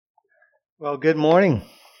Well, good morning.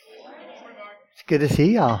 It's good to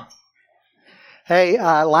see y'all. Hey,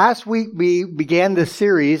 last week we began this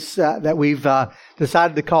series that we've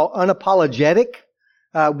decided to call Unapologetic,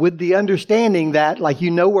 with the understanding that,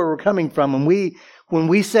 where we're coming from. And when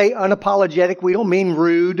we say unapologetic, we don't mean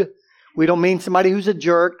rude. We don't mean somebody who's a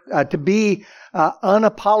jerk. To be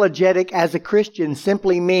unapologetic as a Christian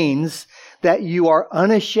simply means that you are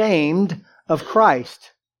unashamed of Christ.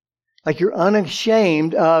 Like you're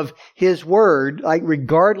unashamed of His Word,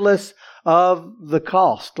 regardless of the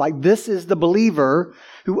cost. This is the believer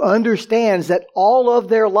who understands that all of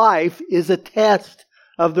their life is a test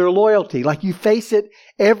of their loyalty. You face it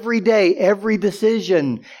every day, every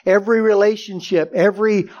decision, every relationship,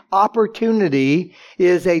 every opportunity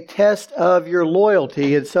is a test of your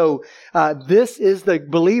loyalty. And so this is the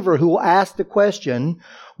believer who will ask the question,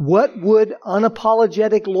 what would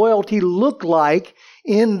unapologetic loyalty look like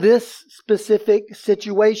in this specific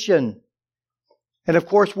situation? And of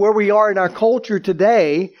course, where we are in our culture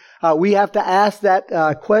today, we have to ask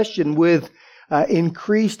that question with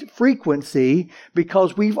increased frequency,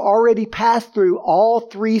 because we've already passed through all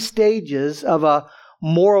three stages of a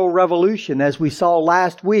moral revolution. As we saw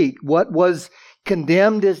last week, what was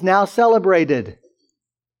condemned is now celebrated.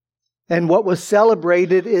 And what was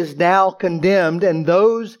celebrated is now condemned. And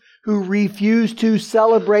those who refuse to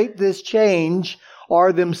celebrate this change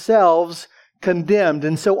are themselves condemned.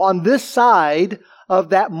 And so on this side of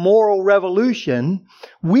that moral revolution,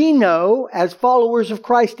 we know as followers of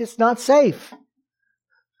Christ it's not safe.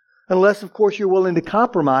 Unless, of course, you're willing to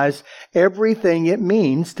compromise everything it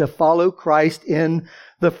means to follow Christ in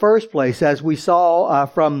the first place. As we saw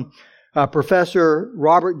from Professor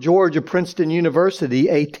Robert George of Princeton University,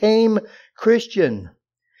 a tame Christian,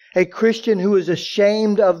 a Christian who is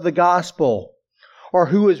ashamed of the gospel, or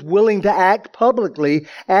who is willing to act publicly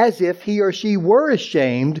as if he or she were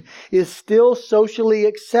ashamed, is still socially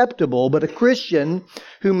acceptable. But a Christian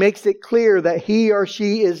who makes it clear that he or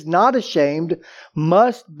she is not ashamed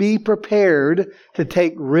must be prepared to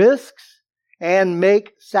take risks and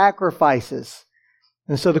make sacrifices.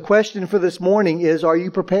 And so the question for this morning is, are you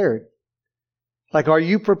prepared? Are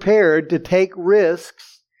you prepared to take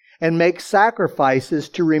risks and make sacrifices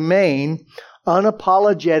to remain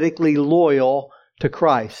unapologetically loyal to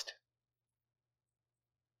Christ?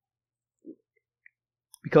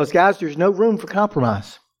 Because, guys, there's no room for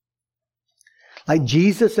compromise.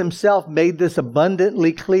 Jesus Himself made this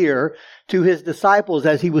abundantly clear to His disciples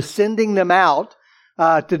as He was sending them out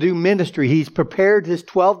to do ministry. He's prepared His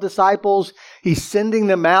 12 disciples. He's sending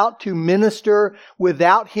them out to minister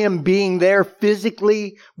without Him being there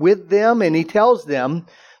physically with them. And He tells them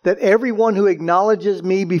that everyone who acknowledges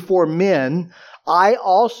me before men, I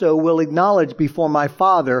also will acknowledge before my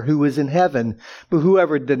Father who is in heaven. But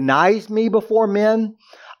whoever denies me before men,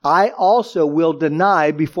 I also will deny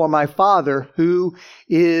before my Father who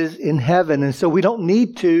is in heaven. And so we don't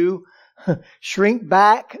need to shrink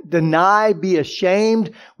back, deny, be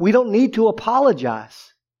ashamed. We don't need to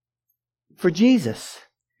apologize for Jesus.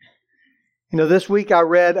 This week I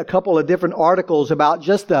read a couple of different articles about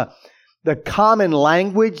just the common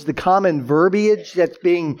language, the common verbiage that's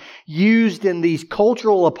being used in these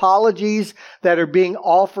cultural apologies that are being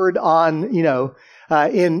offered on,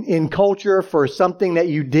 in culture for something that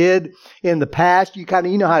you did in the past. You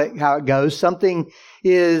kind of, how it goes. Something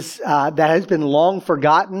is, that has been long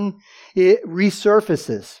forgotten. It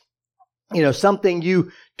resurfaces. Something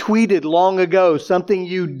you tweeted long ago, something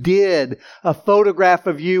you did, a photograph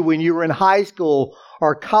of you when you were in high school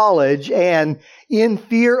or college, and in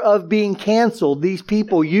fear of being canceled, these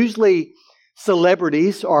people, usually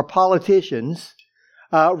celebrities or politicians,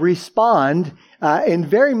 respond in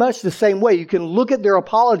very much the same way. You can look at their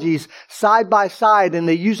apologies side by side, and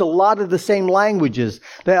they use a lot of the same language.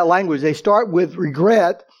 They start with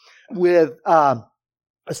regret, with a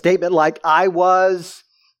statement like, I was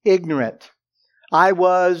ignorant, I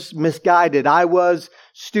was misguided, I was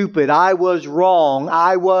stupid, I was wrong,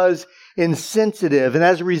 I was insensitive. And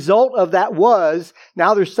as a result of that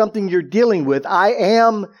now there's something you're dealing with. I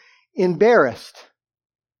am embarrassed.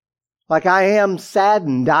 I am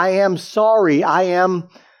saddened. I am sorry. I am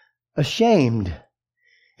ashamed.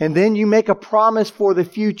 And then you make a promise for the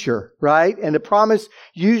future, right? And the promise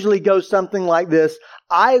usually goes something like this: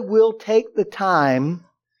 I will take the time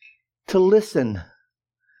to listen.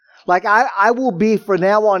 I will be from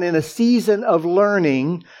now on in a season of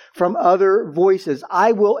learning from other voices.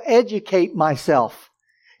 I will educate myself.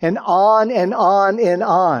 And on and on and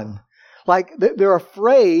on. Like they're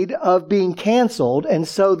afraid of being canceled, and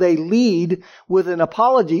so they lead with an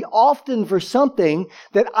apology, often for something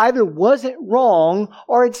that either wasn't wrong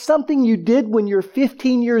or it's something you did when you're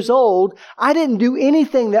 15 years old. I didn't do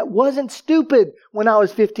anything that wasn't stupid when I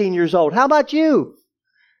was 15 years old. How about you?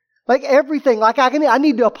 Like everything, like I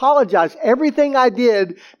need to apologize. Everything I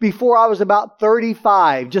did before I was about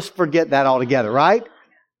 35, just forget that altogether, right?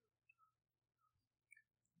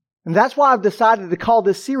 And that's why I've decided to call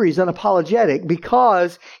this series Unapologetic,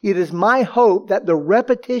 because it is my hope that the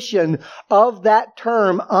repetition of that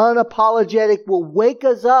term, unapologetic, will wake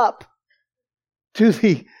us up to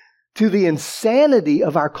the insanity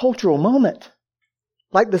of our cultural moment.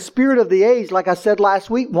 Like the spirit of the age, like I said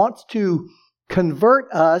last week, wants to convert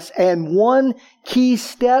us, and one key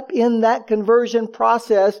step in that conversion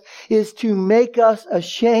process is to make us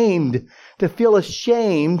ashamed, to feel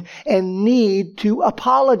ashamed and need to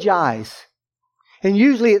apologize. And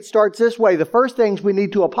usually it starts this way. The first things we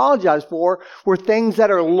need to apologize for were things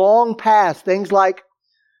that are long past, things like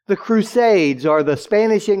the Crusades or the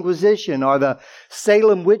Spanish Inquisition or the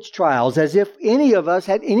Salem witch trials, as if any of us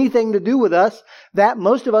had anything to do with us, that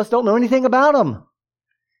most of us don't know anything about them,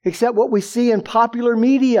 except what we see in popular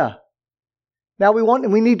media. Now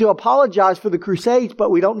we need to apologize for the Crusades, but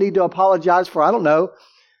we don't need to apologize for,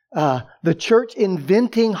 the church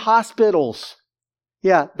inventing hospitals.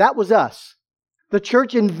 Yeah, that was us. The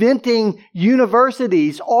church inventing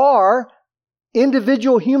universities or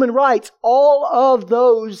individual human rights. All of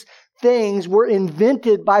those things were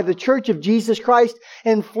invented by the Church of Jesus Christ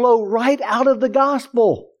and flow right out of the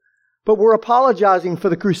gospel. But we're apologizing for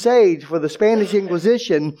the Crusades, for the Spanish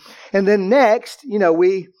Inquisition. And then next,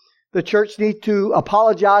 the church needs to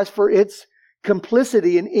apologize for its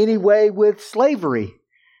complicity in any way with slavery,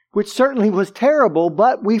 which certainly was terrible,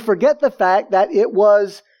 but we forget the fact that it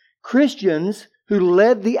was Christians who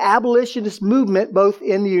led the abolitionist movement both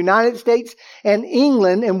in the United States and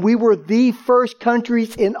England, and we were the first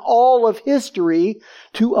countries in all of history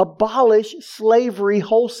to abolish slavery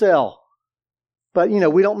wholesale. But,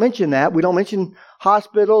 we don't mention that. We don't mention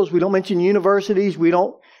hospitals. We don't mention universities. We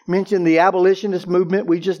don't mention the abolitionist movement.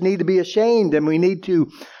 We just need to be ashamed and we need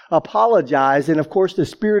to apologize. And of course, the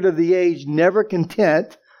spirit of the age, never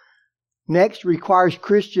content, next requires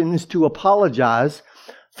Christians to apologize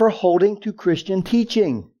for holding to Christian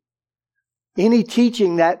teaching. Any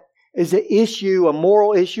teaching that is an issue, a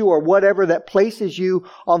moral issue, or whatever that places you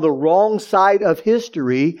on the wrong side of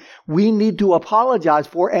history, we need to apologize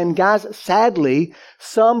for. And guys, sadly,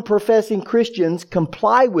 some professing Christians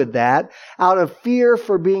comply with that out of fear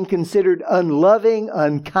for being considered unloving,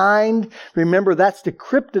 unkind. Remember, that's the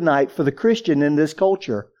kryptonite for the Christian in this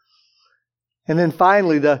culture. And then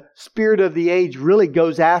finally, the spirit of the age really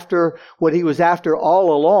goes after what he was after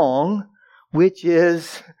all along, which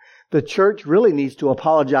is the church really needs to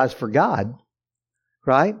apologize for God,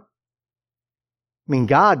 right? I mean,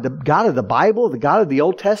 God, the God of the Bible, the God of the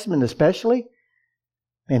Old Testament especially,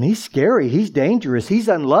 man, He's scary, He's dangerous, He's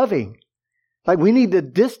unloving. Like, we need to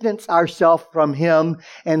distance ourselves from Him.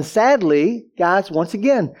 And sadly, guys, once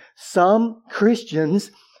again, some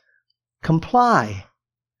Christians comply.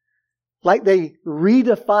 Like they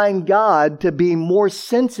redefine God to be more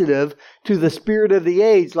sensitive to the spirit of the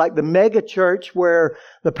age, like the mega church where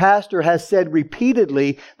the pastor has said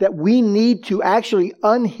repeatedly that we need to actually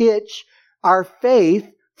unhitch our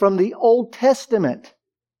faith from the Old Testament.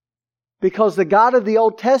 Because the God of the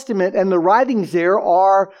Old Testament and the writings there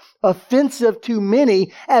are offensive to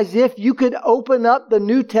many, as if you could open up the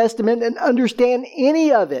New Testament and understand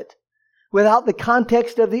any of it without the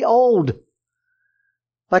context of the Old.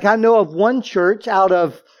 Like I know of one church out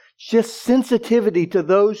of just sensitivity to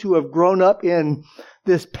those who have grown up in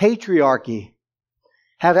this patriarchy.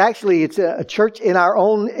 It's a church in our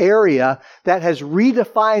own area that has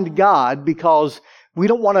redefined God because we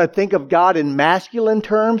don't want to think of God in masculine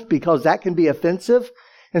terms because that can be offensive.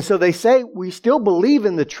 And so they say we still believe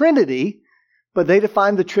in the Trinity, but they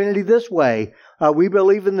define the Trinity this way. We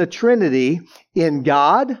believe in the Trinity in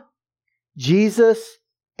God, Jesus,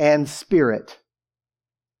 and Spirit.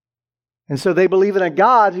 And so they believe in a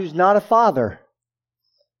God who's not a father,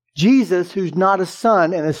 Jesus who's not a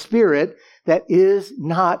son, and a Spirit that is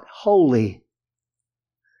not holy.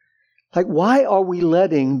 Like, why are we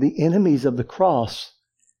letting the enemies of the cross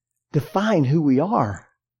define who we are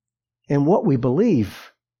and what we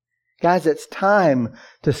believe? Guys, it's time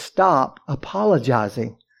to stop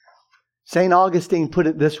apologizing. St. Augustine put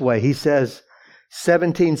it this way. He says,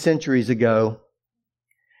 17 centuries ago,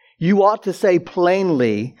 you ought to say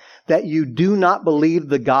plainly that you do not believe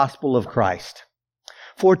the gospel of Christ.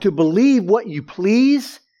 For to believe what you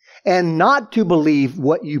please and not to believe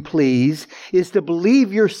what you please is to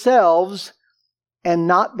believe yourselves and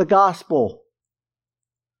not the gospel.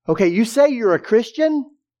 Okay, you say you're a Christian?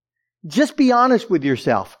 Just be honest with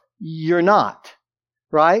yourself. You're not,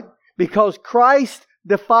 right? Because Christ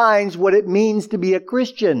defines what it means to be a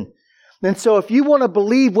Christian. And so if you want to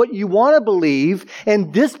believe what you want to believe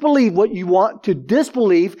and disbelieve what you want to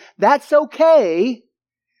disbelieve, that's okay,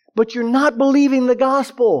 but you're not believing the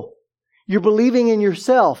gospel. You're believing in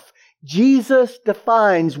yourself. Jesus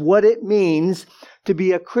defines what it means to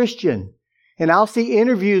be a Christian. And I'll see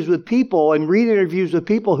interviews with people and read interviews with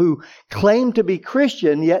people who claim to be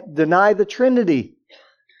Christian yet deny the Trinity,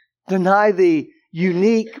 deny the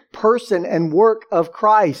unique person and work of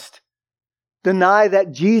Christ, deny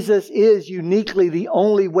that Jesus is uniquely the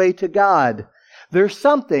only way to God. There's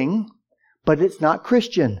something, but it's not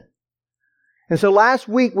Christian. And so last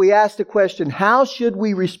week we asked the question, how should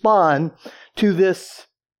we respond to this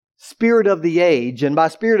spirit of the age? And by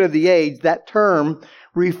spirit of the age, that term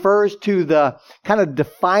refers to the kind of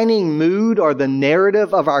defining mood or the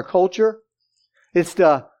narrative of our culture. It's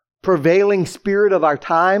the prevailing spirit of our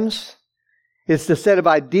times. It's the set of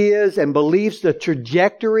ideas and beliefs, the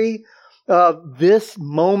trajectory of this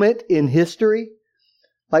moment in history.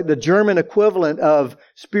 Like the German equivalent of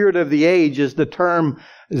spirit of the age is the term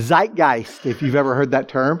Zeitgeist, if you've ever heard that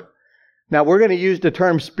term. Now, we're going to use the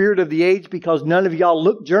term spirit of the age because none of y'all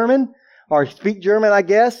look German or speak German, I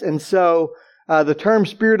guess. And so the term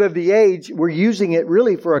spirit of the age, we're using it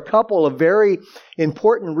really for a couple of very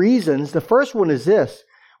important reasons. The first one is this.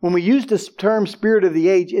 When we use this term spirit of the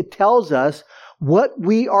age, it tells us what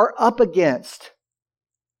we are up against.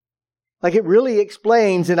 Like it really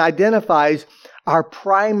explains and identifies our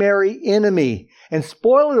primary enemy. And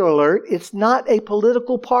spoiler alert, it's not a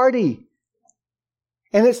political party.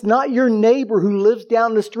 And it's not your neighbor who lives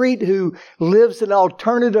down the street who lives an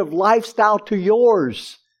alternative lifestyle to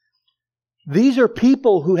yours. These are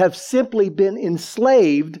people who have simply been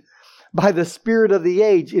enslaved by the spirit of the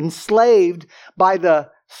age, enslaved by the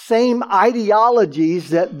same ideologies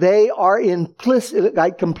that they are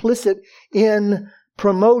complicit in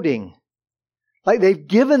promoting. Like they've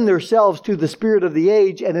given themselves to the spirit of the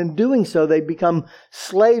age, and in doing so, they become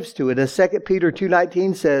slaves to it. As 2 Peter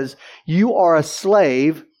 2:19 says, you are a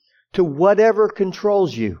slave to whatever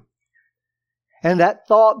controls you. And that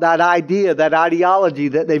thought, that idea, that ideology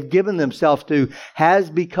that they've given themselves to has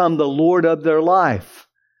become the Lord of their life.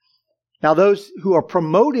 Now, those who are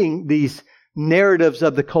promoting these narratives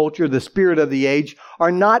of the culture, the spirit of the age,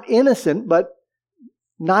 are not innocent, but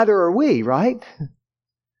neither are we, right?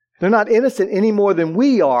 They're not innocent any more than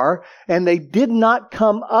we are, and they did not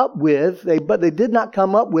come up with, they did not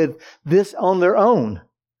come up with this on their own.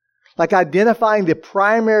 Like identifying the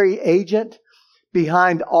primary agent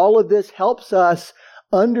behind all of this helps us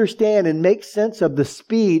understand and make sense of the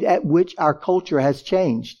speed at which our culture has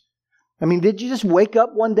changed. I mean, did you just wake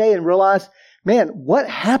up one day and realize, man, what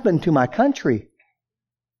happened to my country?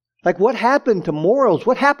 Like what happened to morals?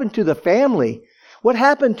 What happened to the family? What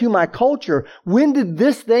happened to my culture? When did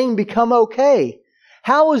this thing become okay?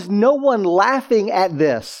 How is no one laughing at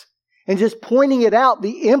this and just pointing it out?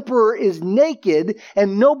 The emperor is naked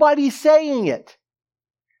and nobody's saying it.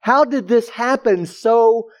 How did this happen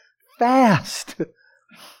so fast?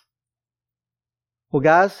 Well,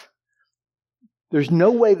 guys, there's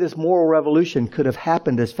no way this moral revolution could have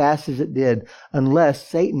happened as fast as it did unless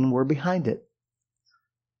Satan were behind it.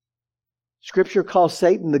 Scripture calls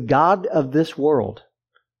Satan the god of this world,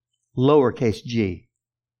 lowercase g.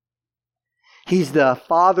 He's the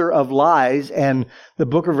father of lies, and the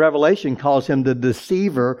book of Revelation calls him the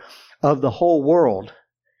deceiver of the whole world.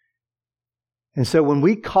 And so when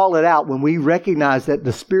we call it out, when we recognize that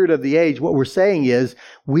the spirit of the age, what we're saying is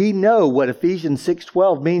we know what Ephesians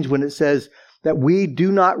 6:12 means when it says that we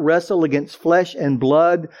do not wrestle against flesh and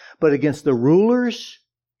blood, but against the rulers,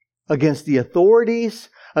 against the authorities,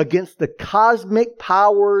 against the cosmic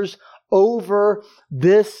powers over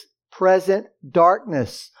this present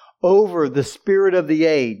darkness, over the spirit of the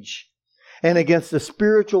age, and against the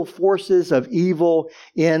spiritual forces of evil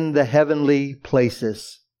in the heavenly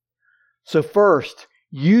places. So first,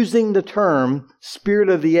 using the term spirit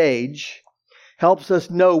of the age helps us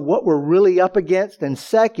know what we're really up against. And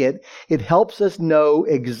second, it helps us know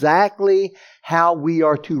exactly how we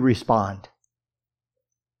are to respond.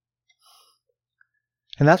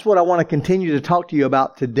 And that's what I want to continue to talk to you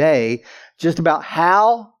about today, just about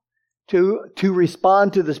how to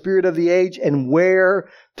respond to the spirit of the age and where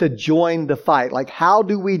to join the fight. Like, how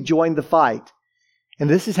do we join the fight? And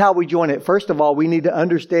this is how we join it. First of all, we need to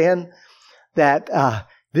understand that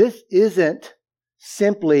this isn't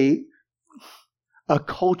simply a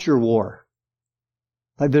culture war.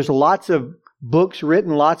 Like there's lots of books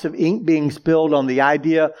written, lots of ink being spilled on the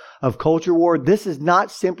idea of culture war. This is not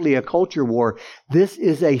simply a culture war. This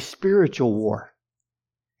is a spiritual war.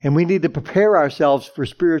 And we need to prepare ourselves for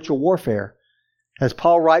spiritual warfare. As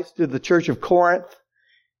Paul writes to the church of Corinth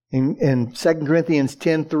in 2 Corinthians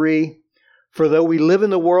 10:3, for though we live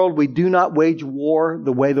in the world, we do not wage war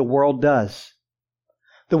the way the world does.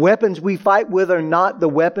 The weapons we fight with are not the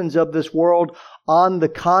weapons of this world. On the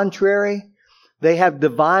contrary, they have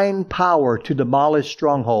divine power to demolish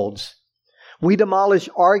strongholds. We demolish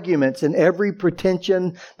arguments and every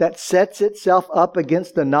pretension that sets itself up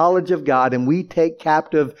against the knowledge of God, and we take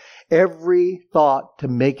captive every thought to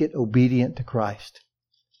make it obedient to Christ.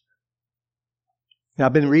 Now,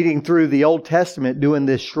 I've been reading through the Old Testament doing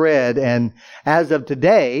this shred, and as of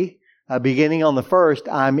today, beginning on the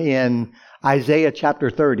 1st, I'm in Isaiah chapter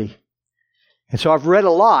 30. And so I've read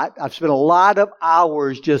a lot. I've spent a lot of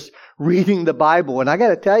hours just reading the Bible. And I got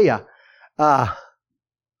to tell you,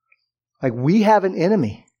 like we have an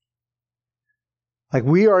enemy. Like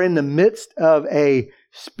we are in the midst of a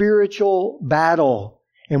spiritual battle.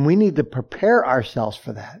 And we need to prepare ourselves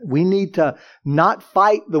for that. We need to not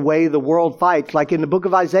fight the way the world fights. Like in the book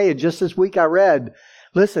of Isaiah, just this week I read,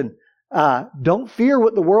 listen, don't fear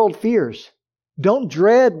what the world fears. Don't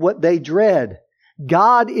dread what they dread.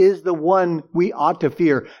 God is the one we ought to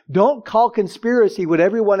fear. Don't call conspiracy what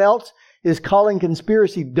everyone else is calling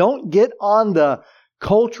conspiracy. Don't get on the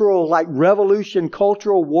cultural, like revolution,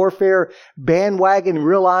 cultural warfare bandwagon and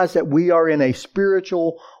realize that we are in a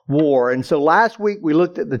spiritual war. And so last week we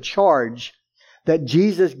looked at the charge that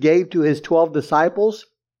Jesus gave to his 12 disciples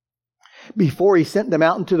before he sent them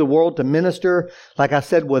out into the world to minister. Like I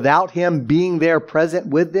said, without him being there present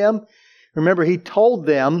with them. Remember, he told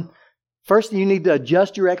them, first, you need to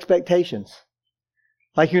adjust your expectations.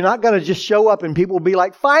 Like you're not going to just show up and people will be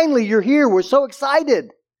like, finally, you're here. We're so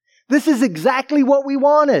excited. This is exactly what we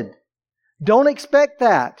wanted. Don't expect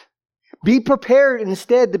that. Be prepared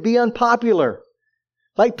instead to be unpopular.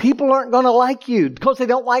 Like people aren't going to like you because they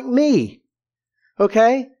don't like me.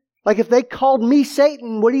 Okay? Like if they called me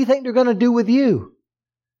Satan, what do you think they're going to do with you?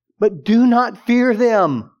 But do not fear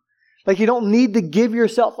them. Like you don't need to give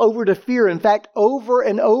yourself over to fear. In fact, over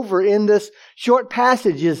and over in this short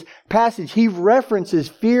passage, he references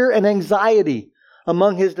fear and anxiety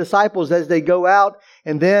among his disciples as they go out.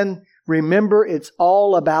 And then remember, it's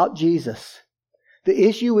all about Jesus. The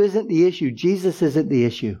issue isn't the issue. Jesus isn't the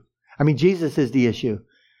issue. Jesus is the issue.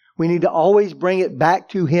 We need to always bring it back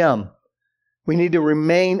to him. We need to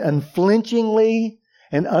remain unflinchingly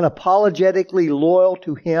and unapologetically loyal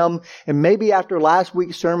to him. And maybe after last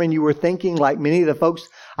week's sermon, you were thinking, like many of the folks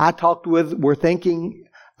I talked with were thinking,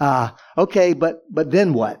 okay, but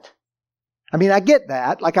then what? I get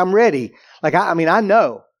that. Like I'm ready. Like I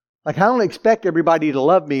know. Like I don't expect everybody to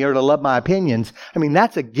love me or to love my opinions.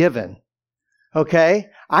 That's a given. Okay?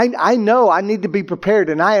 I know I need to be prepared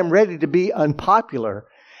and I am ready to be unpopular.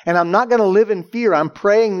 And I'm not going to live in fear. I'm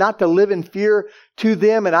praying not to live in fear to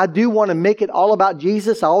them. And I do want to make it all about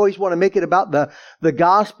Jesus. I always want to make it about the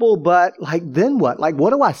gospel. But then what? What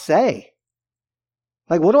do I say?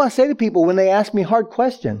 What do I say to people when they ask me hard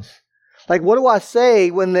questions? What do I say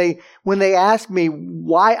when they ask me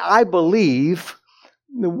why I believe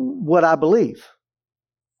what I believe?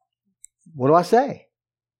 What do I say?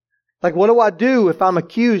 What do I do if I'm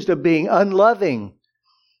accused of being unloving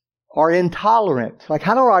or intolerant?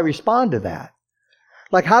 How do I respond to that?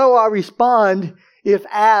 How do I respond if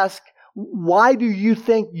asked, why do you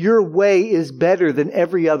think your way is better than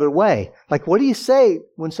every other way? What do you say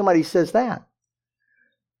when somebody says that?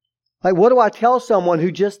 What do I tell someone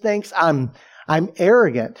who just thinks I'm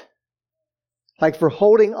arrogant? For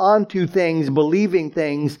holding on to things, believing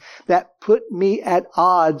things that put me at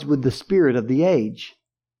odds with the spirit of the age.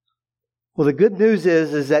 Well, the good news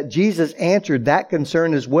is that Jesus answered that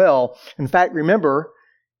concern as well. In fact, remember,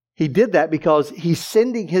 he did that because he's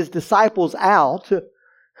sending his disciples out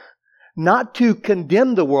not to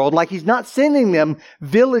condemn the world. He's not sending them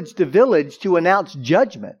village to village to announce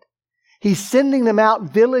judgment. He's sending them out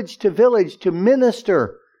village to village to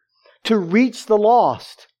minister, to reach the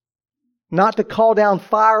lost, not to call down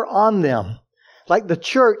fire on them. The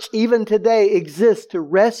church even today exists to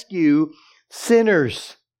rescue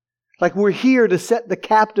sinners. We're here to set the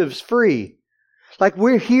captives free.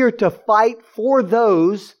 We're here to fight for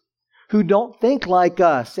those who don't think like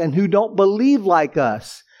us and who don't believe like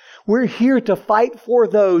us. We're here to fight for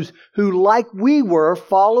those who, like we were,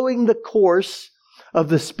 following the course of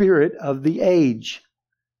the spirit of the age.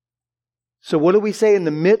 So what do we say in the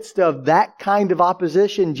midst of that kind of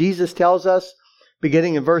opposition? Jesus tells us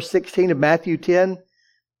beginning in verse 16 of Matthew 10.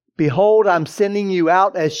 Behold, I'm sending you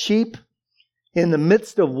out as sheep in the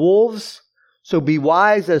midst of wolves. So be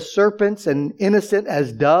wise as serpents and innocent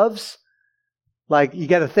as doves. Like, you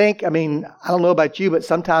got to think, I don't know about you, but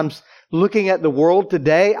sometimes looking at the world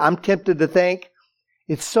today, I'm tempted to think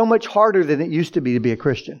it's so much harder than it used to be a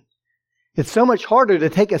Christian. It's so much harder to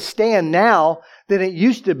take a stand now than it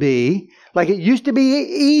used to be. Like, it used to be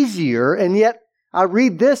easier, and yet I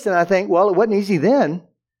read this and I think, well, it wasn't easy then.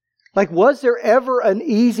 Like, was there ever an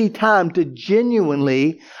easy time to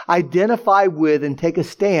genuinely identify with and take a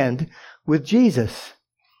stand with Jesus?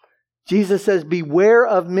 Jesus says, beware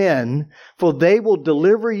of men, for they will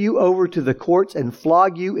deliver you over to the courts and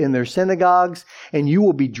flog you in their synagogues, and you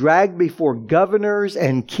will be dragged before governors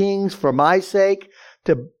and kings for my sake.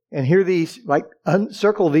 And hear these,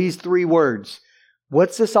 circle these three words.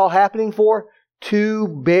 What's this all happening for? To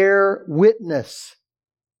bear witness.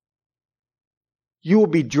 You will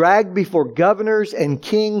be dragged before governors and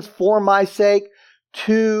kings for my sake,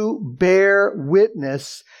 to bear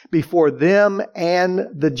witness before them and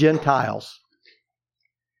the Gentiles.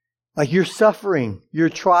 Like, your suffering, your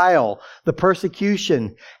trial, the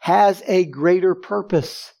persecution has a greater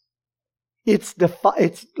purpose. It's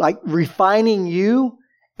like refining you,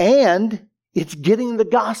 and it's getting the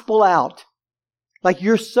gospel out. Like,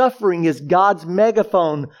 your suffering is God's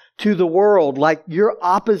megaphone to the world. Like, your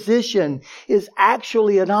opposition is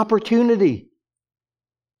actually an opportunity.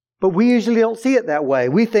 But we usually don't see it that way.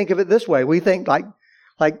 We think of it this way. We think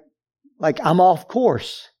like I'm off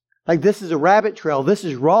course. Like, this is a rabbit trail. This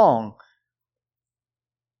is wrong.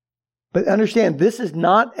 But understand, this is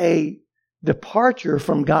not a departure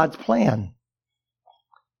from God's plan.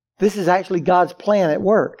 This is actually God's plan at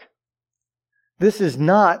work. This is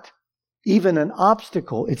not even an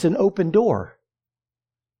obstacle. It's an open door.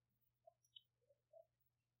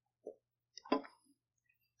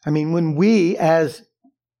 When we as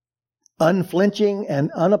unflinching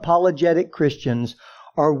and unapologetic Christians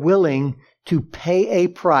are willing to pay a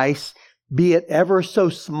price, be it ever so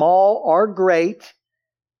small or great,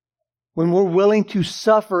 when we're willing to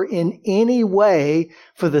suffer in any way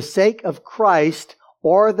for the sake of Christ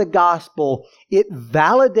or the gospel, it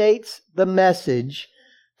validates the message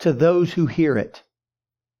to those who hear it.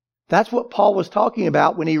 That's what Paul was talking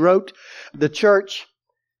about when he wrote the church,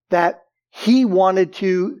 that he wanted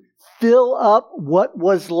to fill up what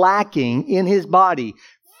was lacking in his body,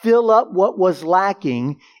 fill up what was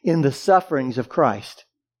lacking in the sufferings of Christ.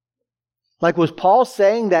 Like, was Paul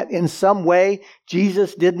saying that in some way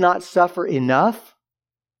Jesus did not suffer enough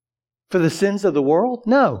for the sins of the world?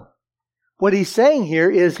 No. What he's saying here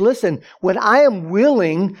is, listen, when I am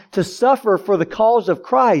willing to suffer for the cause of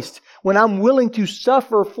Christ, when I'm willing to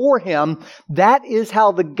suffer for Him, that is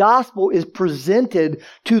how the gospel is presented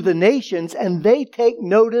to the nations, and they take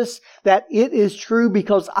notice that it is true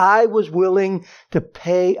because I was willing to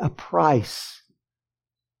pay a price.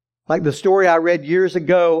 Like the story I read years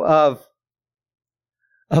ago of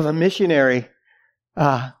a missionary.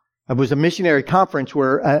 It was a missionary conference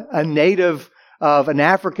where a native of an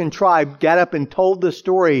African tribe got up and told the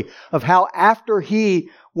story of how after he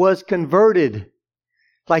was converted,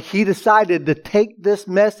 like he decided to take this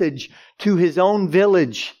message to his own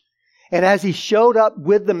village. And as he showed up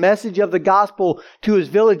with the message of the gospel to his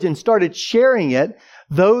village and started sharing it,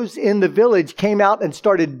 those in the village came out and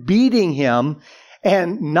started beating him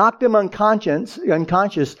and knocked him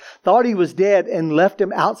unconscious, thought he was dead, and left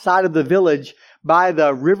him outside of the village by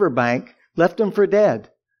the riverbank, left him for dead.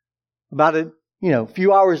 About a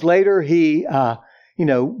few hours later, he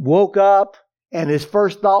woke up, and his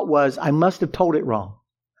first thought was, I must have told it wrong.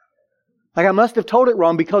 Like, I must have told it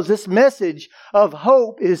wrong because this message of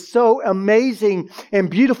hope is so amazing and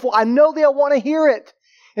beautiful. I know they'll want to hear it.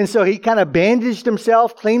 And so he kind of bandaged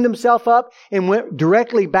himself, cleaned himself up, and went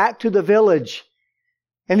directly back to the village.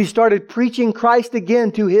 And he started preaching Christ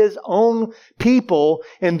again to his own people.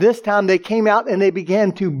 And this time they came out and they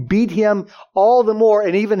began to beat him all the more,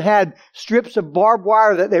 and even had strips of barbed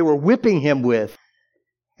wire that they were whipping him with.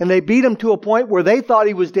 And they beat him to a point where they thought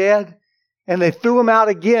he was dead. And they threw him out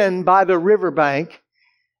again by the riverbank.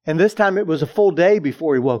 And this time it was a full day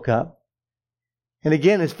before he woke up. And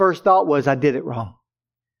again, his first thought was, I did it wrong.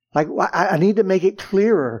 Like, I need to make it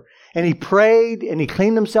clearer. And he prayed and he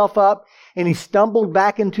cleaned himself up and he stumbled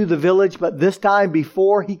back into the village. But this time,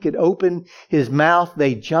 before he could open his mouth,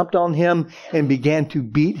 they jumped on him and began to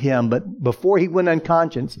beat him. But before he went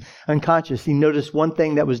unconscious, he noticed one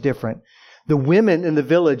thing that was different. The women in the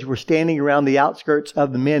village were standing around the outskirts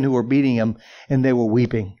of the men who were beating him, and they were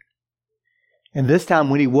weeping. And this time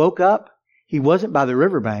when he woke up, he wasn't by the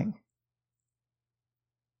riverbank.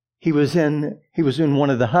 he was in one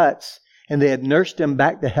of the huts, and they had nursed him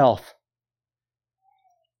back to health.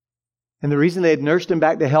 And the reason they had nursed him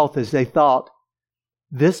back to health is they thought,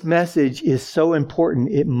 this message is so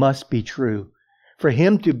important, it must be true. For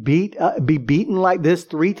him to be beaten like this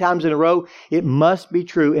 3 times in a row, it must be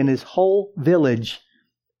true. And his whole village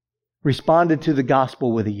responded to the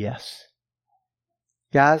gospel with a yes.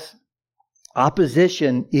 Guys,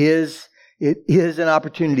 opposition is an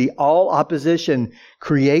opportunity. All opposition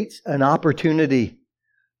creates an opportunity.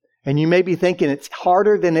 And you may be thinking it's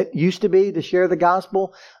harder than it used to be to share the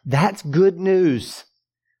gospel. That's good news.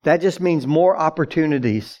 That just means more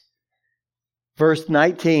opportunities. Verse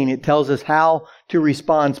 19, it tells us how to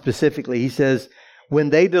respond specifically. He says, when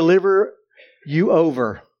they deliver you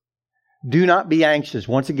over, do not be anxious.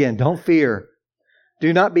 Once again, don't fear.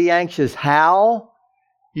 Do not be anxious how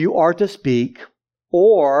you are to speak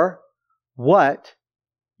or what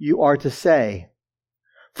you are to say.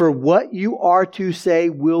 For what you are to say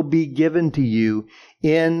will be given to you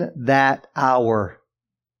in that hour.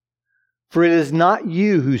 For it is not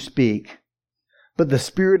you who speak, but the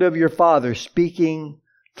Spirit of your Father speaking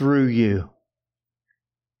through you.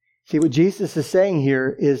 See, what Jesus is saying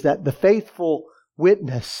here is that the faithful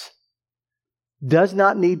witness does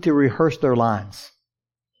not need to rehearse their lines.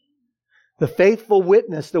 The faithful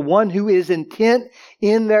witness, the one who is intent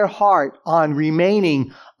in their heart on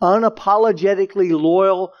remaining unapologetically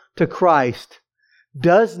loyal to Christ,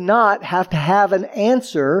 does not have to have an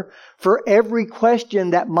answer for every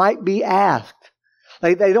question that might be asked.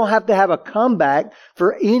 Like, they don't have to have a comeback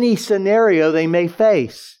for any scenario they may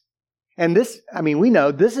face. And this, we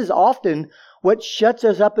know this is often what shuts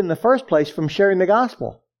us up in the first place from sharing the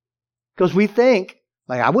gospel. Because we think,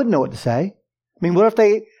 I wouldn't know what to say. What if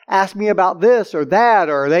they ask me about this or that,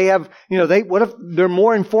 or they have, what if they're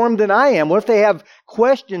more informed than I am? What if they have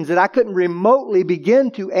questions that I couldn't remotely begin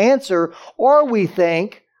to answer? Or we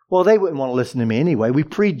think, well, they wouldn't want to listen to me anyway. We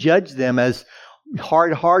prejudge them as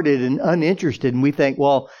hard-hearted and uninterested, and we think,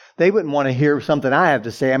 well, they wouldn't want to hear something I have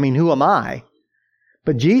to say. Who am I?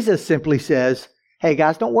 But Jesus simply says, hey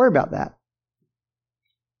guys, don't worry about that.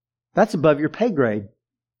 That's above your pay grade.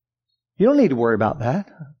 You don't need to worry about that.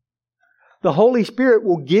 The Holy Spirit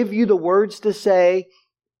will give you the words to say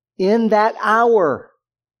in that hour.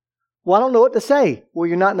 Well, I don't know what to say. Well,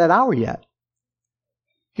 you're not in that hour yet.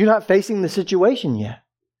 You're not facing the situation yet.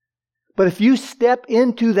 But if you step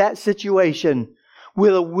into that situation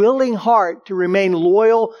with a willing heart to remain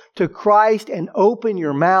loyal to Christ and open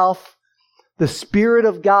your mouth, the Spirit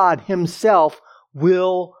of God Himself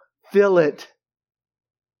will fill it.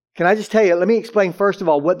 Can I just tell you, let me explain first of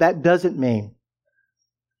all what that doesn't mean.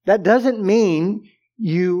 That doesn't mean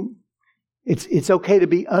it's okay to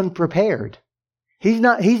be unprepared. He's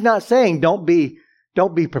not saying don't be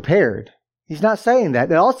prepared. He's not saying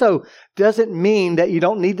that. It also doesn't mean that you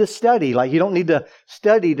don't need to study. Like, you don't need to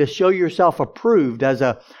study to show yourself approved as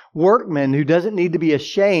a workman who doesn't need to be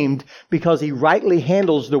ashamed because he rightly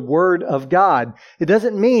handles the Word of God. It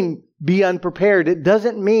doesn't mean be unprepared. It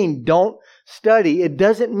doesn't mean don't study. It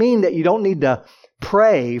doesn't mean that you don't need to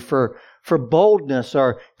pray for boldness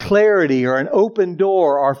or clarity or an open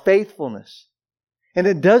door or faithfulness. And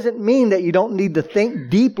it doesn't mean that you don't need to think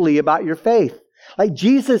deeply about your faith. Like,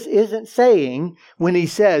 Jesus isn't saying when He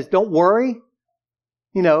says, don't worry,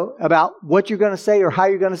 about what you're going to say or how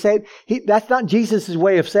you're going to say it. That's not Jesus'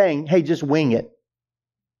 way of saying, hey, just wing it.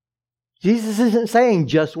 Jesus isn't saying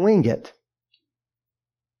just wing it.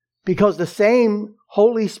 Because the same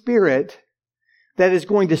Holy Spirit that is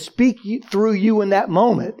going to speak through you in that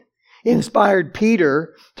moment inspired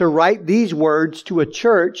Peter to write these words to a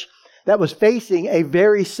church that was facing a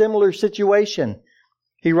very similar situation.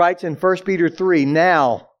 He writes in 1 Peter 3,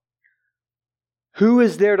 now, who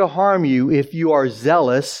is there to harm you if you are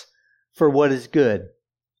zealous for what is good?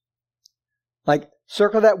 Like,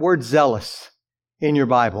 circle that word zealous in your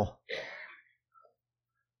Bible.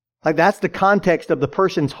 Like, that's the context of the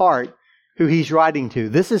person's heart who he's writing to.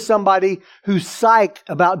 This is somebody who's psyched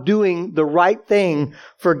about doing the right thing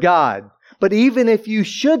for God. But even if you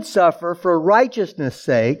should suffer for righteousness'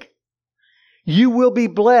 sake, you will be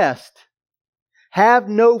blessed. Have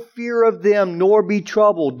no fear of them, nor be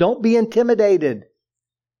troubled. Don't be intimidated.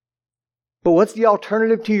 But what's the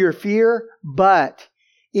alternative to your fear? But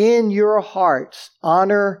in your hearts,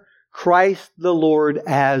 honor Christ the Lord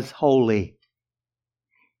as holy.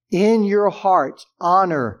 In your hearts,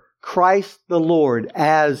 honor Christ the Lord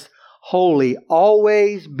as holy,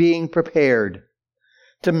 always being prepared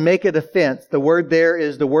to make a defense. The word there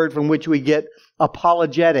is the word from which we get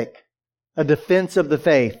apologetic, a defense of the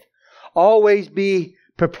faith. Always be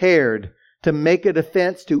prepared to make a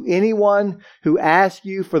defense to anyone who asks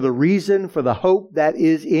you for the reason for the hope that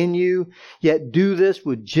is in you, yet do this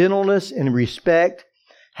with gentleness and respect,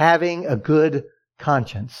 having a good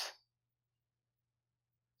conscience.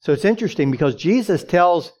 So it's interesting because Jesus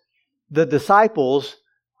tells the disciples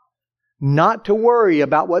not to worry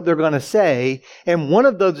about what they're going to say. And one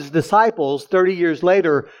of those disciples, 30 years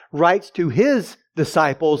later, writes to his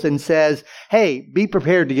disciples and says, hey, be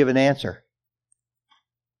prepared to give an answer.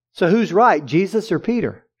 So who's right, Jesus or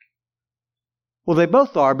Peter? Well, they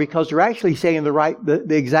both are, because they're actually saying the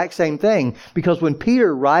exact same thing. Because when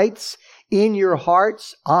Peter writes, in your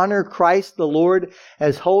hearts, honor Christ the Lord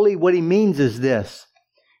as holy, what he means is this.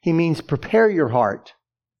 He means prepare your heart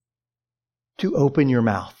to open your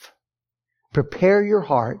mouth. Prepare your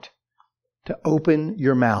heart to open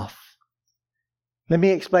your mouth. Let me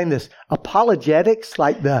explain this. Apologetics,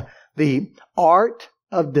 like the art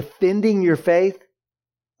of defending your faith,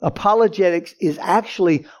 apologetics is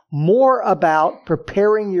actually more about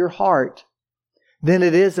preparing your heart than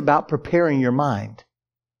it is about preparing your mind.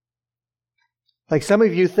 Like some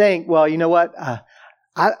of you think, well, you know what?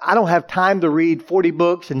 I don't have time to read 40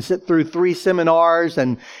 books and sit through 3 seminars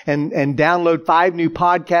and download 5 new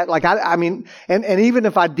podcasts. Like, I mean, even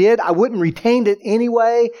if I did, I wouldn't retain it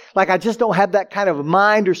anyway. Like, I just don't have that kind of a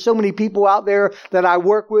mind. There's so many people out there that I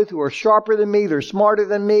work with who are sharper than me. They're smarter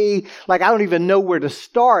than me. Like, I don't even know where to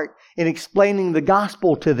start in explaining the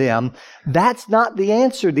gospel to them. That's not the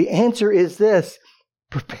answer. The answer is this: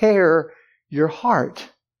 prepare your heart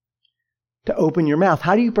to open your mouth.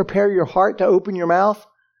 How do you prepare your heart to open your mouth?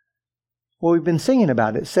 Well, we've been singing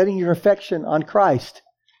about it. Setting your affection on Christ.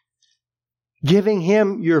 Giving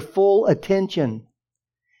Him your full attention.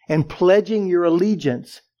 And pledging your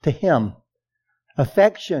allegiance to Him.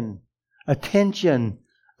 Affection, attention,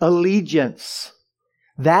 allegiance.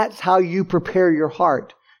 That's how you prepare your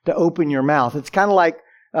heart to open your mouth. It's kind of like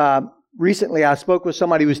recently I spoke with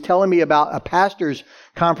somebody who was telling me about a pastor's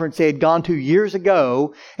conference they had gone to years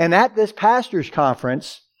ago. And at this pastor's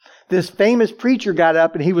conference, this famous preacher got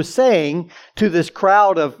up and he was saying to this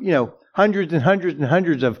crowd of, hundreds and hundreds and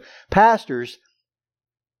hundreds of pastors,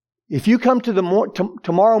 if you come to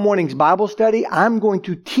tomorrow morning's Bible study, I'm going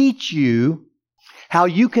to teach you how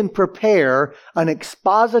you can prepare an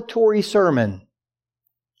expository sermon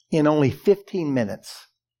in only 15 minutes.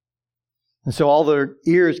 And so all their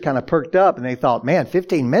ears kind of perked up and they thought, man,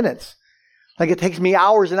 15 minutes? Like it takes me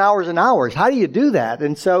hours and hours and hours. How do you do that?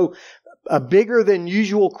 And so a bigger than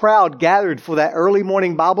usual crowd gathered for that early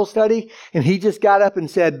morning Bible study. And he just got up and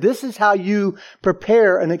said, this is how you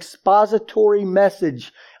prepare an expository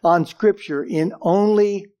message on Scripture in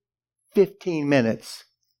only 15 minutes.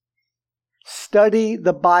 Study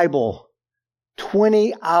the Bible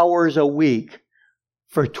 20 hours a week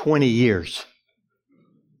for 20 years.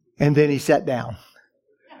 And then he sat down.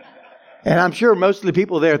 And I'm sure most of the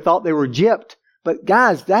people there thought they were gypped. But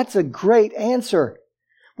guys, that's a great answer.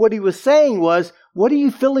 What he was saying was, what are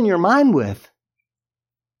you filling your mind with?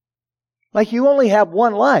 Like you only have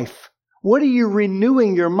one life. What are you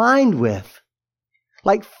renewing your mind with?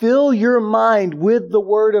 Like fill your mind with the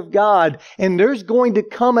Word of God. And there's going to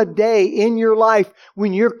come a day in your life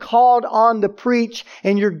when you're called on to preach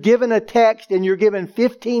and you're given a text and you're given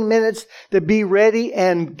 15 minutes to be ready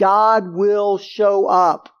and God will show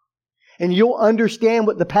up. And you'll understand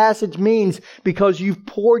what the passage means because you've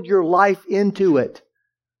poured your life into it.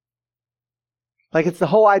 Like it's the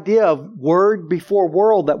whole idea of word before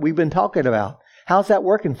world that we've been talking about. How's that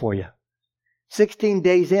working for you? 16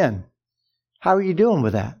 days in. How are you doing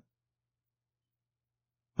with that?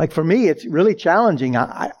 Like for me, it's really challenging.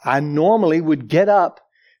 I normally would get up.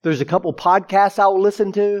 There's a couple podcasts I'll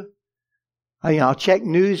listen to. I'll check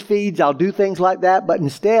news feeds. I'll do things like that. But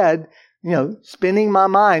instead, spinning my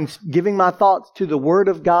mind, giving my thoughts to the Word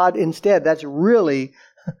of God instead. That's really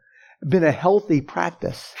been a healthy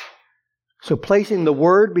practice. So placing the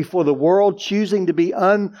Word before the world, choosing to be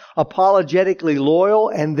unapologetically loyal,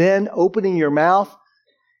 and then opening your mouth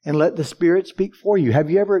and let the Spirit speak for you. Have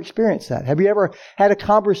you ever experienced that? Have you ever had a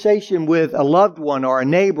conversation with a loved one or a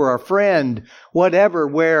neighbor or a friend, whatever,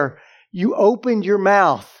 where you opened your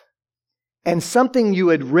mouth and something you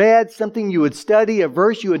had read, something you had studied, a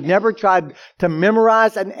verse you had never tried to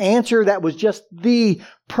memorize, an answer that was just the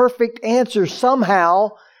perfect answer somehow,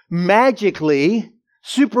 magically,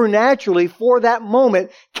 supernaturally, for that moment,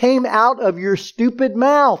 came out of your stupid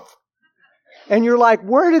mouth. And you're like,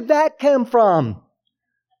 where did that come from?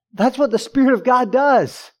 That's what the Spirit of God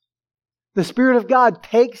does. The Spirit of God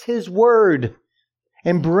takes His Word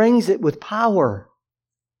and brings it with power.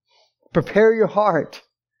 Prepare your heart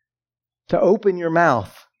to open your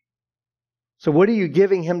mouth So what are you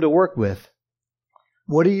giving Him to work with?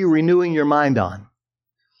 What are you renewing your mind on?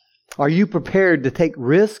 Are you prepared to take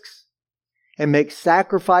risks and make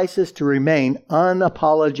sacrifices to remain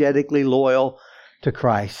unapologetically loyal to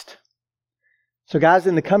Christ? So guys,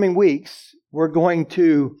 in the coming weeks, we're going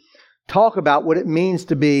to talk about what it means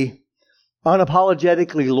to be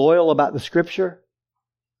unapologetically loyal about the Scripture,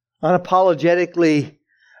 unapologetic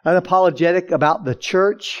about the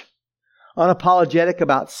church, unapologetic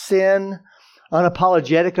about sin,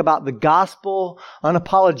 unapologetic about the gospel,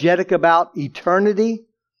 unapologetic about eternity.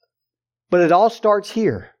 But it all starts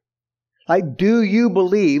here. Like, do you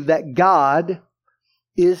believe that God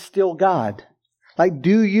is still God? Like,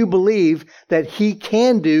 do you believe that He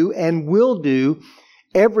can do and will do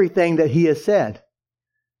everything that He has said?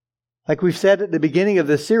 Like we've said at the beginning of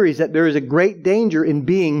this series, that there is a great danger in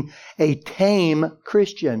being a tame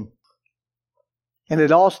Christian. And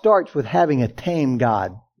it all starts with having a tame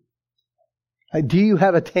God. Like, do you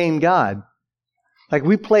have a tame God? Like,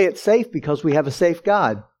 we play it safe because we have a safe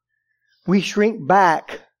God. We shrink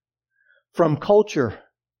back from culture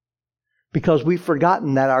because we've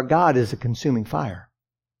forgotten that our God is a consuming fire.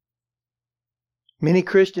 Many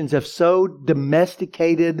Christians have so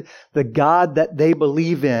domesticated the God that they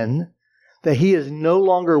believe in that He is no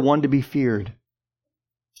longer one to be feared.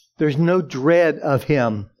 There's no dread of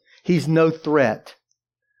Him. He's no threat.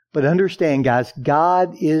 But understand, guys,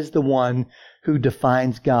 God is the one who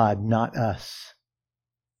defines God, not us.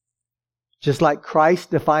 Just like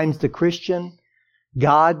Christ defines the Christian,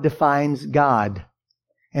 God defines God.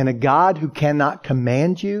 And a God who cannot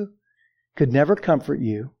command you could never comfort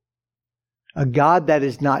you. A God that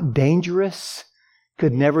is not dangerous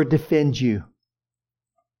could never defend you.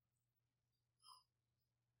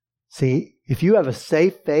 See, if you have a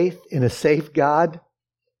safe faith in a safe God,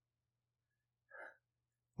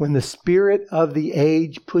 when the spirit of the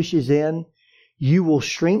age pushes in, you will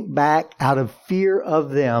shrink back out of fear of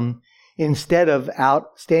them instead of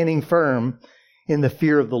out standing firm in the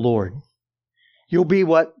fear of the Lord. You'll be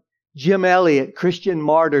what Jim Elliot, Christian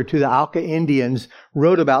martyr to the Auca Indians,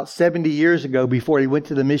 wrote about 70 years ago before he went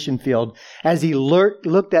to the mission field. As he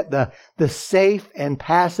looked at the safe and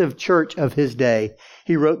passive church of his day,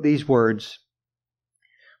 he wrote these words: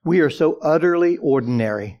 "We are so utterly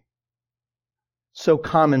ordinary, so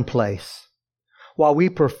commonplace. While we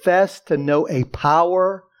profess to know a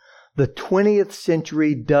power the 20th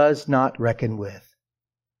century does not reckon with.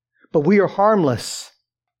 But we are harmless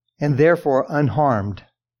and therefore unharmed.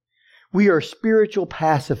 We are spiritual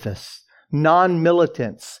pacifists,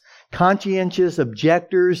 non-militants, conscientious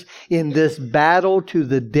objectors in this battle to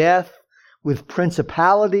the death with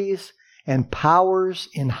principalities and powers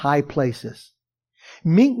in high places.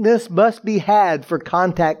 Meekness must be had for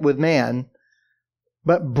contact with man,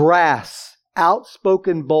 but brass,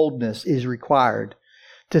 outspoken boldness is required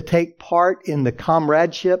to take part in the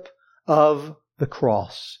comradeship of the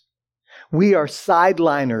cross. We are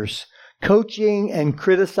sideliners, coaching and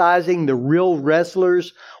criticizing the real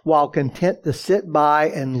wrestlers while content to sit by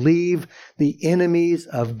and leave the enemies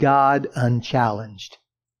of God unchallenged."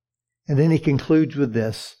 And then he concludes with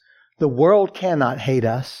this: "The world cannot hate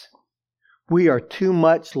us. We are too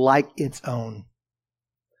much like its own.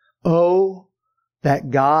 Oh,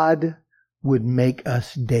 that God would make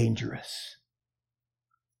us dangerous."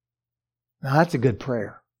 Now that's a good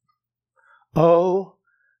prayer. Oh,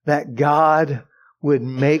 that God would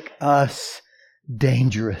make us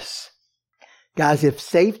dangerous. Guys, if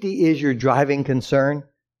safety is your driving concern,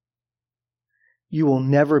 you will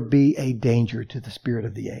never be a danger to the spirit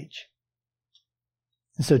of the age.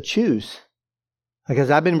 And so choose. Because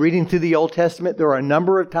I've been reading through the Old Testament, there are a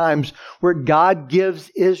number of times where God gives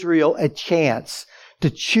Israel a chance to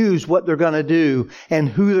choose what they're going to do and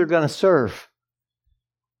who they're going to serve.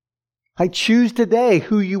 I choose today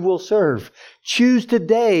who you will serve. Choose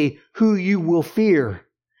today who you will fear.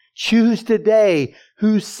 Choose today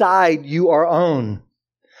whose side you are on.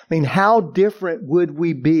 I mean, how different would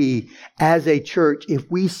we be as a church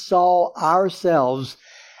if we saw ourselves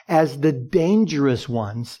as the dangerous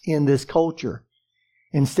ones in this culture,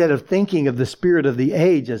 instead of thinking of the spirit of the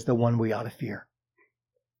age as the one we ought to fear?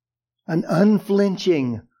 An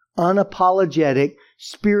unflinching, unapologetic,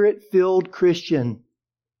 spirit-filled Christian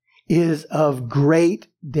is of great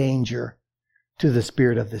danger to the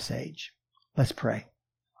spirit of this age. Let's pray.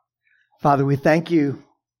 Father, we thank you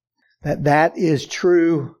that that is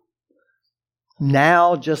true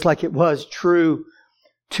now, just like it was true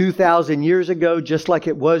 2,000 years ago, just like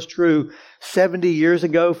it was true 70 years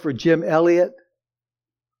ago for Jim Elliot.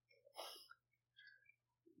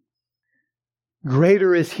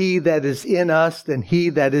 Greater is He that is in us than he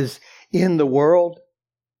that is in the world.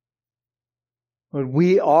 Lord,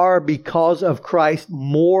 we are, because of Christ,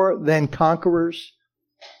 more than conquerors.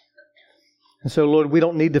 And so, Lord, we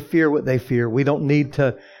don't need to fear what they fear. We don't need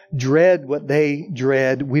to dread what they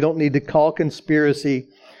dread. We don't need to call conspiracy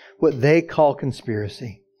what they call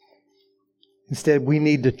conspiracy. Instead, we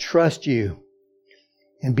need to trust you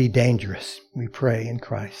and be dangerous. We pray in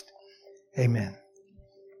Christ. Amen.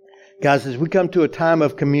 Guys, as we come to a time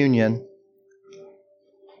of communion,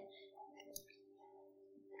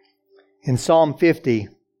 in Psalm 50,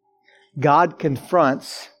 God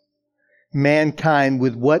confronts mankind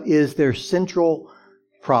with what is their central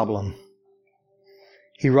problem.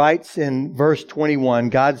 He writes in verse 21,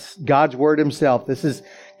 God's word himself. This is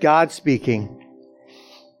God speaking.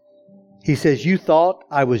 He says, "You thought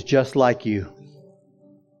I was just like you."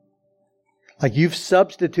 Like you've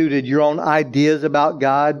substituted your own ideas about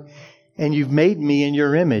God and you've made me in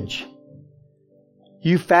your image.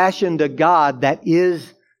 You fashioned a God that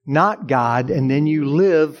is not God, and then you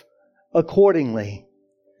live accordingly.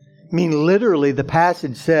 I mean, literally, the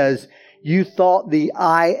passage says, you thought the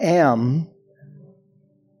I am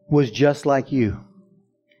was just like you.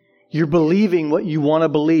 You're believing what you want to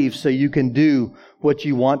believe so you can do what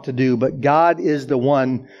you want to do. But God is the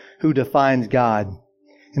one who defines God.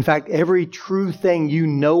 In fact, every true thing you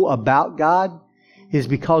know about God is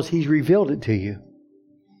because He's revealed it to you.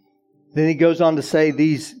 Then he goes on to say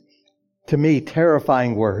these, to me,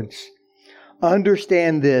 terrifying words.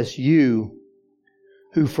 Understand this, you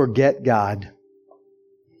who forget God,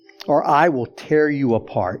 or I will tear you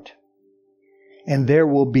apart, and there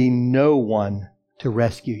will be no one to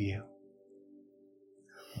rescue you.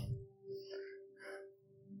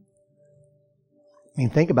 I mean,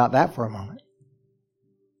 think about that for a moment.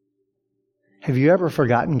 Have you ever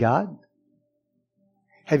forgotten God?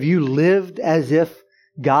 Have you lived as if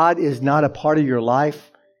God is not a part of your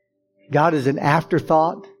life? God is an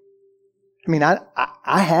afterthought? I mean,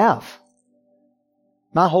 I have.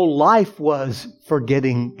 My whole life was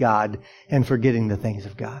forgetting God and forgetting the things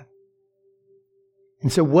of God.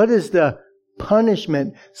 And so what is the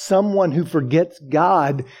punishment someone who forgets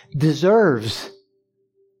God deserves?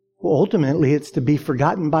 Well, ultimately, it's to be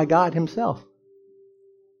forgotten by God Himself.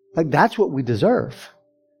 Like, that's what we deserve.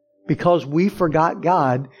 Because we forgot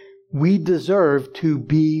God, we deserve to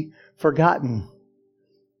be forgotten.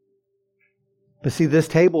 But see, this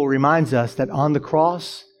table reminds us that on the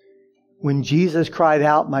cross, when Jesus cried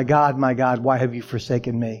out, my God, why have you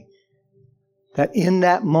forsaken me?" That in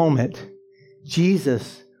that moment,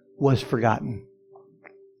 Jesus was forgotten.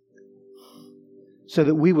 So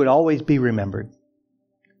that we would always be remembered.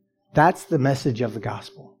 That's the message of the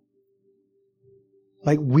gospel.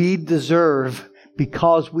 Like, we deserve,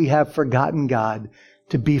 because we have forgotten God,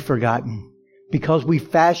 to be forgotten. Because we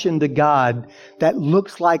fashioned a God that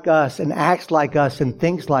looks like us and acts like us and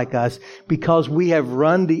thinks like us. Because we have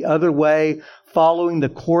run the other way, following the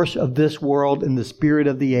course of this world and the spirit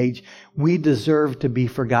of the age. We deserve to be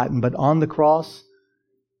forgotten. But on the cross,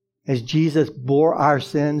 as Jesus bore our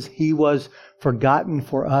sins, He was forgotten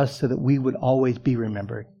for us so that we would always be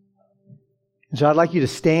remembered. And so I'd like you to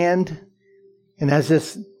stand. And as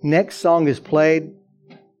this next song is played,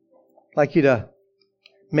 I'd like you to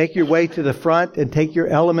make your way to the front and take your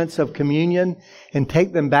elements of communion and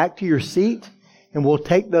take them back to your seat. And we'll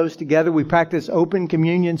take those together. We practice open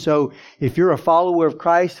communion. So if you're a follower of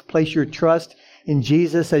Christ, place your trust in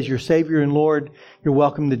Jesus as your Savior and Lord, you're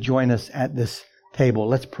welcome to join us at this table.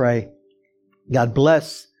 Let's pray. God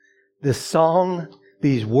bless this song,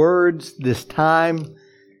 these words, this time,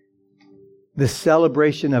 this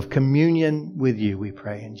celebration of communion with you, we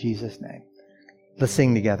pray in Jesus' name. Let's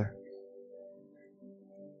sing together.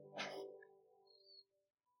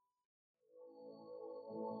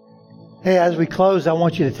 Hey, as we close, I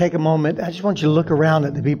want you to take a moment. I just want you to look around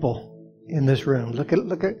at the people in this room. Look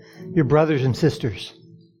at your brothers and sisters.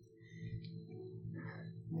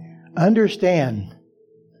 Understand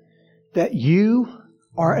that you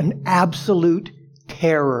are an absolute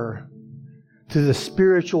terror to the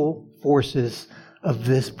spiritual forces of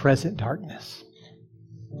this present darkness.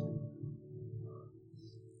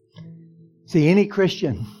 See, any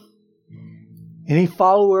Christian, any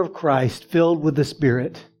follower of Christ filled with the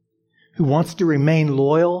Spirit who wants to remain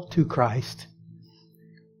loyal to Christ,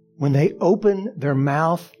 when they open their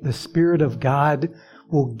mouth, the Spirit of God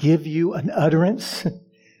will give you an utterance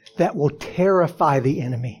that will terrify the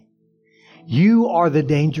enemy. You are the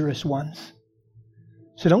dangerous ones.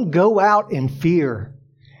 So don't go out in fear.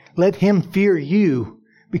 Let him fear you,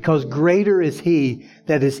 because greater is He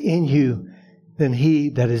that is in you than he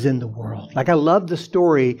that is in the world. Like, I love the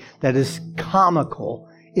story that is comical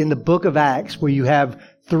in the book of Acts, where you have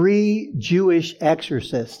 3 Jewish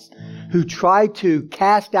exorcists who try to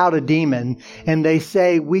cast out a demon, and they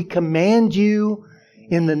say, "We command you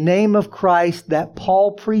in the name of Christ that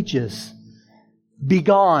Paul preaches, be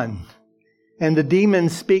gone." And the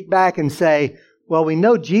demons speak back and say, "Well, we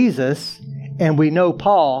know Jesus and we know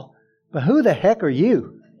Paul, but who the heck are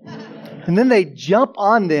you?" And then they jump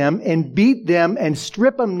on them and beat them and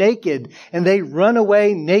strip them naked, and they run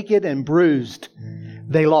away naked and bruised.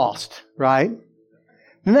 They lost, right?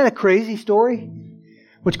 Isn't that a crazy story?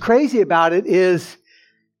 What's crazy about it is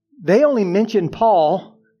they only mentioned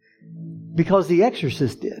Paul because the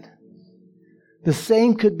exorcist did. The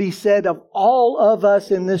same could be said of all of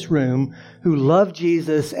us in this room who love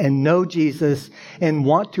Jesus and know Jesus and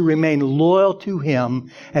want to remain loyal to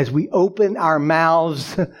Him as we open our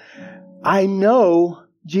mouths. I know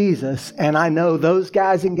Jesus, and I know those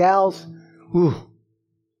guys and gals.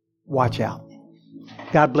 Watch out.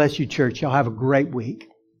 God bless you, church. Y'all have a great week.